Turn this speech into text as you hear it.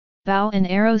Bow and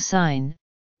arrow sign,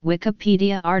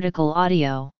 Wikipedia article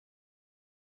audio.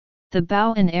 The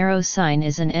bow and arrow sign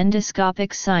is an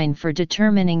endoscopic sign for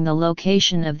determining the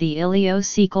location of the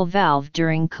ileocecal valve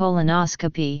during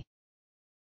colonoscopy.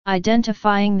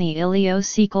 Identifying the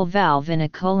ileocecal valve in a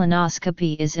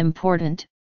colonoscopy is important,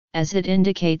 as it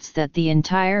indicates that the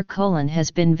entire colon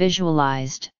has been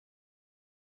visualized.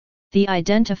 The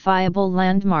identifiable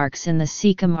landmarks in the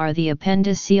cecum are the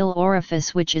appendiceal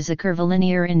orifice, which is a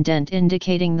curvilinear indent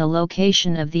indicating the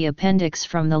location of the appendix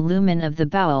from the lumen of the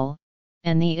bowel,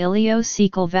 and the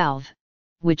ileocecal valve,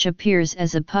 which appears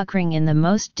as a puckering in the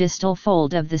most distal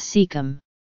fold of the cecum.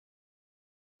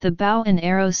 The bow and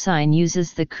arrow sign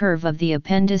uses the curve of the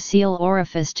appendiceal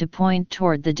orifice to point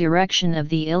toward the direction of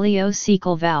the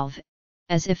ileocecal valve,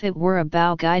 as if it were a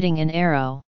bow guiding an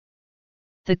arrow.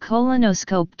 The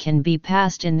colonoscope can be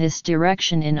passed in this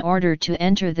direction in order to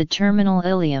enter the terminal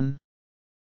ileum.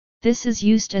 This is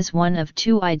used as one of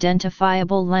two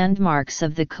identifiable landmarks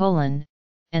of the colon,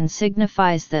 and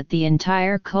signifies that the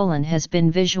entire colon has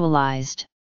been visualized.